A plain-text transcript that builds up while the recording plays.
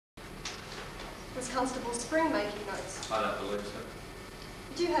Was Constable Spring making notes? I don't believe so.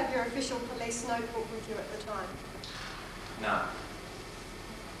 Did you have your official police notebook with you at the time? No.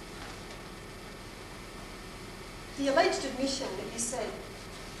 The alleged admission that you said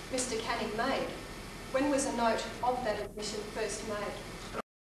Mr. Canning made, when was a note of that admission first made?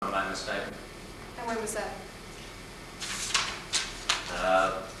 I made a mistake. And when was that?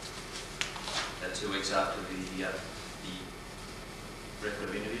 About 2 weeks after the record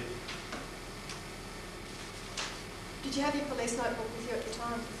of interview. Did you have your police notebook with you at the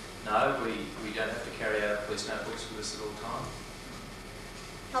time? No, we don't have to carry our police notebooks with us at all time.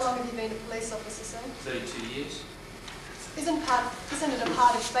 How long have you been a police officer, sir? 32 years. Isn't it a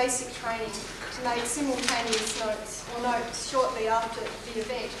part of basic training to make simultaneous notes or notes shortly after the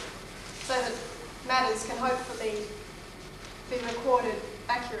event so that matters can hopefully be recorded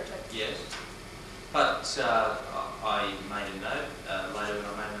accurately? Yes. But I made a note later when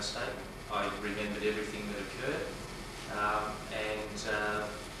I made a mistake. I remembered everything that occurred, and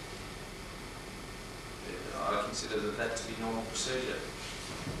I consider that to be normal procedure.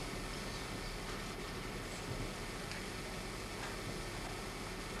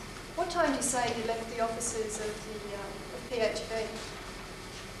 What time do you say you left the offices of the PHB?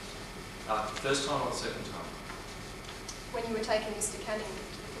 First time or the second time? When you were taking Mr. Canning to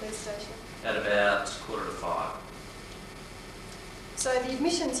the police station? At about 4:45. So the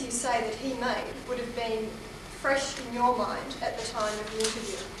admissions you say that he made would have been fresh in your mind at the time of the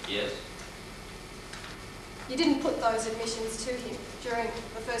interview? Yes. You didn't put those admissions to him during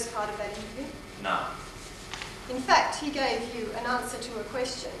the first part of that interview? No. In fact, he gave you an answer to a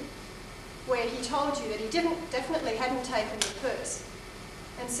question where he told you that he definitely hadn't taken the purse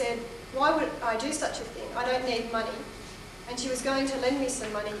and said, why would I do such a thing? I don't need money. And she was going to lend me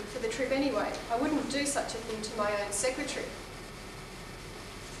some money for the trip anyway. I wouldn't do such a thing to my own secretary.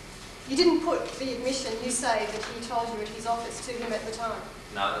 You didn't put the admission you say that he told you at his office to him at the time?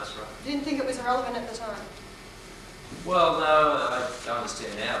 No, that's right. You didn't think it was irrelevant at the time? Well, no, I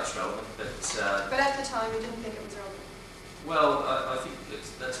understand now it's relevant, but at the time you didn't think it was relevant? Well, I think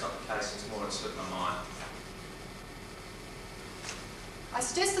that's not the case. It's more it slipped my mind. I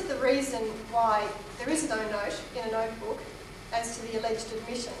suggest that the reason why there is no note in a notebook as to the alleged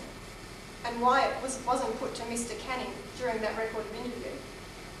admission and why it wasn't put to Mr. Canning during that record of interview,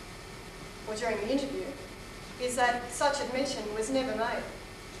 or during the interview, is that such admission was never made.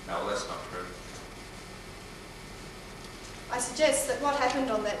 No, well, that's not true. I suggest that what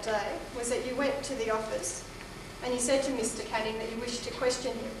happened on that day was that you went to the office and you said to Mr. Canning that you wished to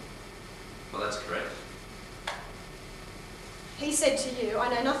question him. Well, that's correct. He said to you, I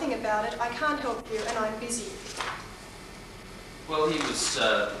know nothing about it, I can't help you and I'm busy. Well, he was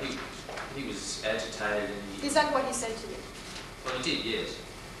agitated and Is that what he said to you? Well, he did, yes.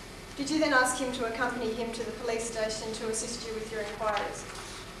 Did you then ask him to accompany him to the police station to assist you with your inquiries?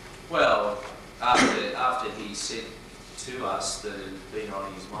 Well, after he said to us that it had been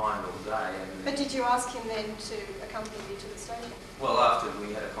on his mind all day. But did you ask him then to accompany you to the station? Well, after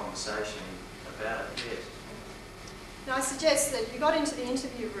we had a conversation about it, yes. Now, I suggest that you got into the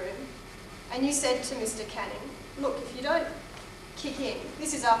interview room and you said to Mr. Canning, look, if you don't kick in,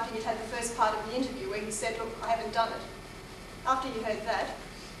 this is after you'd had the first part of the interview where you said, look, I haven't done it. After you heard that,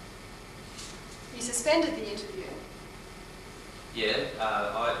 you suspended the interview. Yeah,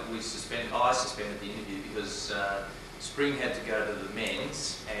 I suspended the interview because Spring had to go to the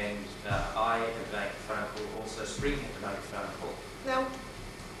men's and I had to make a phone call. Also, Spring had to make a phone call. Now,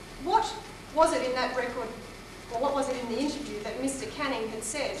 what was it in that record, or what was it in the interview that Mr. Canning had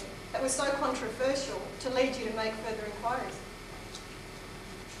said that was so controversial to lead you to make further inquiries?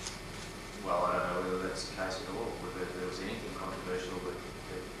 Well, I don't know whether that's the case at all, whether there was anything controversial that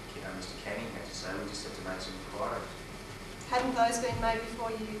Mr. Canning had to say. We just had to make some inquiries. Hadn't those been made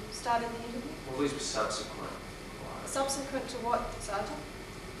before you started the interview? Well, these were subsequent. Subsequent to what, Sergeant?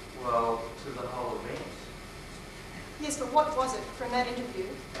 Well, to the whole event. Yes, but what was it from that interview?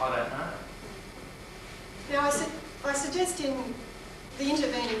 I don't know. Now, I suggest in the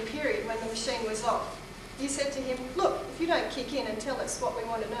intervening period when the machine was off, you said to him, look, if you don't kick in and tell us what we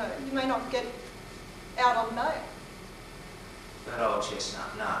want to know, you may not get out on bail. That old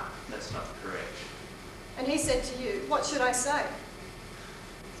chestnut, no, that's not correct. And he said to you, what should I say?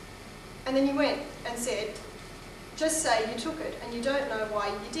 And then you went and said, just say you took it and you don't know why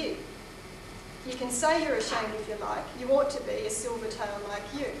you did. You can say you're ashamed if you like. You ought to be a silvertail like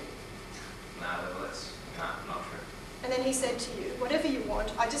you. No, that's not true. And then he said to you, whatever you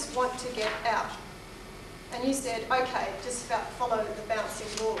want, I just want to get out. And you said, okay, just follow the bouncing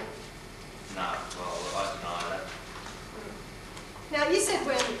ball. No, well, I deny that. Now, you said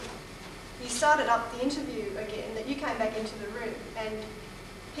when you started up the interview again, that you came back into the room and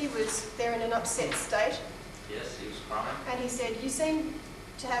he was there in an upset state. Yes, he was crying. And he said, "You seem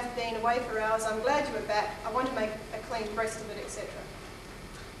to have been away for hours. I'm glad you were back. I want to make a clean breast of it," etc.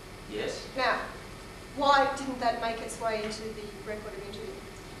 Yes. Now, why didn't that make its way into the record of interview?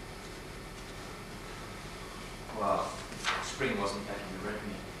 Well, Spring wasn't back in the room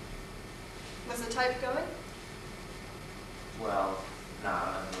yet. Was the tape going? Well, no,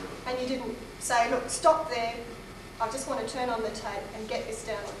 I don't really. And you didn't say, "Look, stop there. I just want to turn on the tape and get this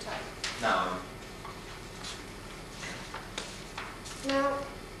down on tape." No. Now,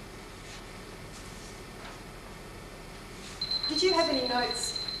 did you have any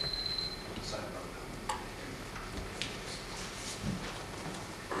notes?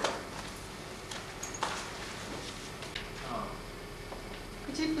 Oh.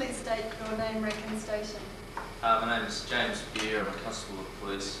 Could you please state your name, rank and station? My name is James Beer. I'm a constable of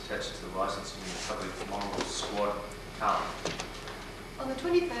police attached to the licensing in the Public Moral Squad, Carlton. On the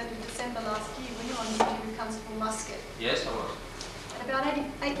 23rd of December last year, were you on duty with Constable Muscat? Yes, I was. At about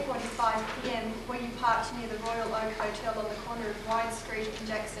 8:45 p.m, were you parked near the Royal Oak Hotel on the corner of Wide Street and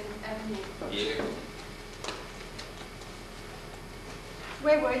Jackson Avenue? Yeah.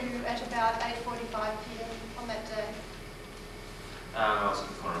 Where were you at about 8:45 p.m. on that day? I was at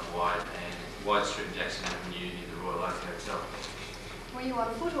the corner of Wide Street and Jackson Avenue near the Royal Oak Hotel. Were you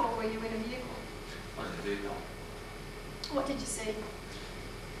on foot or were you in a vehicle? I was in a vehicle. What did you see?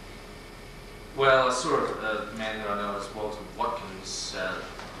 Well, I saw a man that I know as Walter Watkins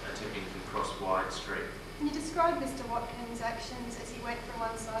attempting to cross Wide Street. Can you describe Mr. Watkins' actions as he went from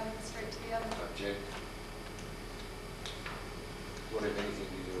one side of the street to the other? Object. What, if anything,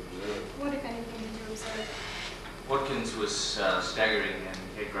 did you observe? What, if anything, did you observe? Watkins was staggering and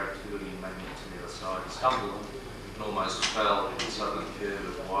he had great difficulty in making it to the other side. He stumbled and almost fell in the southern curve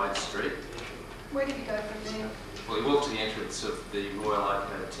of Wide Street. Where did he go from there? Well, he walked to the entrance of the Royal Oak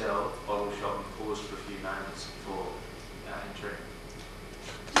Hotel, bottle shop, and paused for a few moments before entering.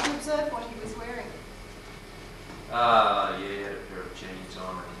 Did you observe what he was wearing? Yeah, he had a pair of jeans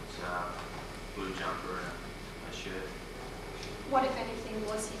on and blue jumper and a shirt. What, if anything,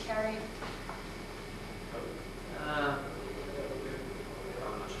 was he carrying? I'm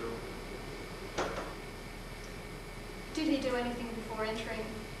not sure. Did he do anything before entering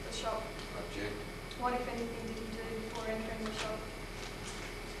the shop? Object. What, if anything, did he do before entering the shop?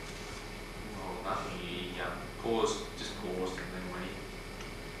 Well, nothing. He just paused and then went in.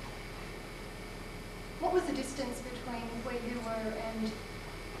 What was the distance between where you were and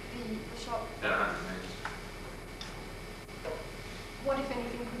the shop? About 100 metres. What, if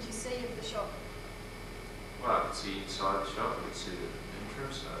anything, could you see of the shop? Well, I could see inside the shop, I could see the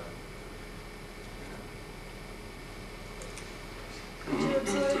entrance. Could you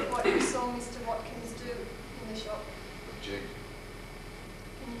observe what you saw Mr. Watkins do in the shop? Object.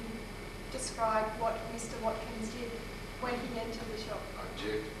 Can you describe what Mr. Watkins did when he entered the shop?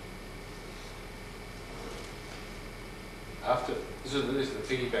 Object. After, this is the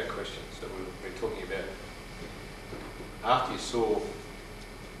piggyback questions that we've been talking about. After you saw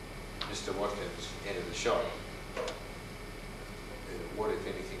Mr. Watkins enter the shop, what, if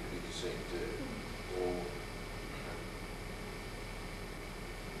anything, did you see him do? Or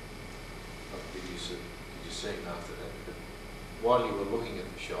did you see him after that? But while you were looking at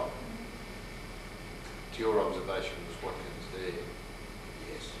the shop, to your observation, was Watkins there?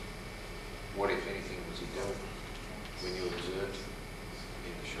 Yes. What, if anything, was he doing when you observed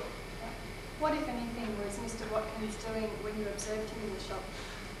in the shop? What, if anything, was Mr. Watkins doing when you observed him in the shop?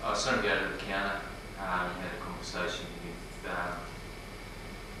 I saw him go to the counter. He had a conversation with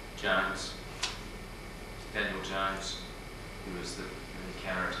Daniel Jones, who was the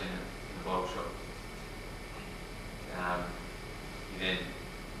counter attendant in the bottle shop. He then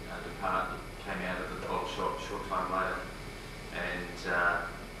came out of the bottle shop a short time later, and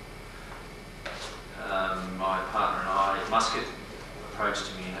my partner and I, Muscat, approached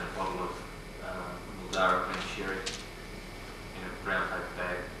him. He had a bottle of Mildara Queen Sherry in a brown paper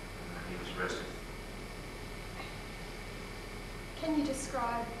bag, and he was arrested. Can you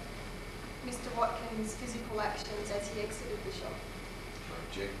describe Mr. Watkins' physical actions as he exited the shop?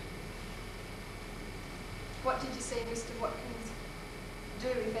 Object. What did you see Mr. Watkins do,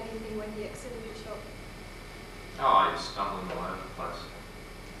 if anything, when he exited the shop? Oh, he was stumbling all over the place.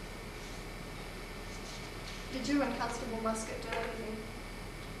 Did you and Constable Muscat do anything?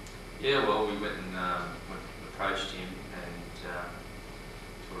 Yeah, well, we went and approached him and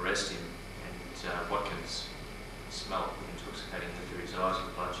to arrest him, and Watkins smelt intoxicating liquor. His eyes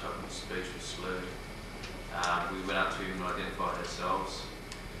were bloodshot and his speech was slurred. We went up to him and identified ourselves,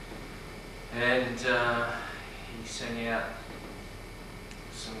 And he sang out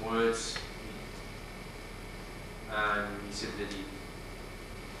some words. He said that he...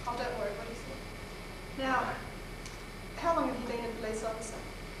 Oh, don't worry what he said. Now, how long have you been a police officer?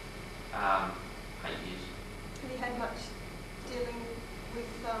 8 years. Have you had much dealing with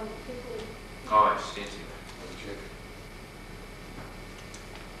people? Oh, extensive.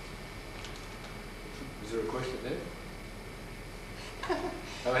 Is there a question there?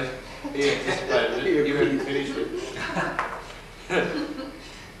 I mean, he anticipated it. You hadn't finished it. Have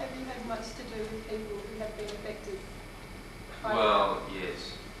you had much to do with people who have been affected? Well,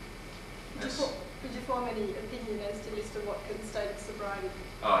 yes. Could you form any opinion as to Mr. Watkins' state of sobriety?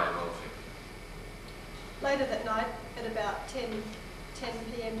 Oh, yeah, well, Later that night, at about 10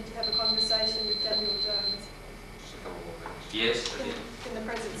 p.m, did you have a conversation with Daniel Jones? Just a couple more minutes. yes, I did. In the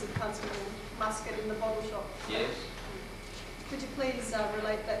presence of Constable Muscat in the bottle shop? Yes. Could you please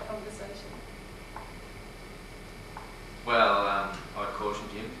relate that conversation? Well, I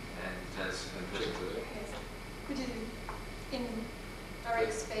cautioned him, and as a person, Yes. Could you, in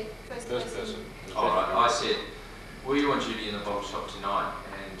direct speak, first person? all right, I said, were you on duty in the bottle shop tonight?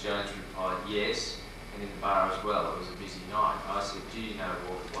 And Jones replied, yes, and in the bar as well. It was a busy night. I said, do you know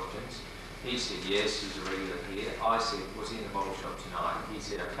Walter Watkins? He said, yes, he's a regular here. I said, was he in the bottle shop tonight? He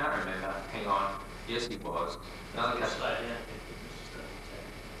said, I can't remember. Hang on. Yes, he was. Another customer.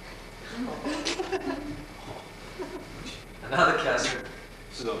 Another customer.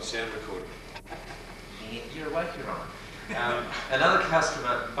 This is on sound recording. You're awake, you're on. Another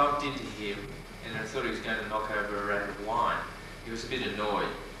customer bumped into him and I thought he was going to knock over a rag of wine. He was a bit annoyed.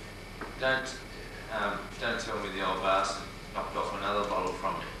 Don't tell me the old bastard knocked off another bottle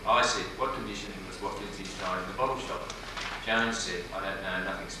from me. I said, what condition was Watkins in tonight in the bottle shop? Jones said, I don't know,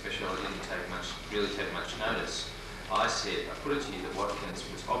 nothing special, I didn't really take much notice. I said, I put it to you that Watkins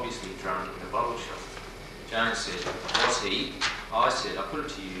was obviously drunk in the bottle shop. Jones said, was he? I said, I put it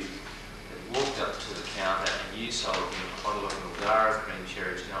to you that he walked up to the counter and you sold him a bottle of Mildara cream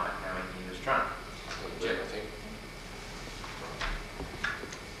cherry tonight knowing he was drunk.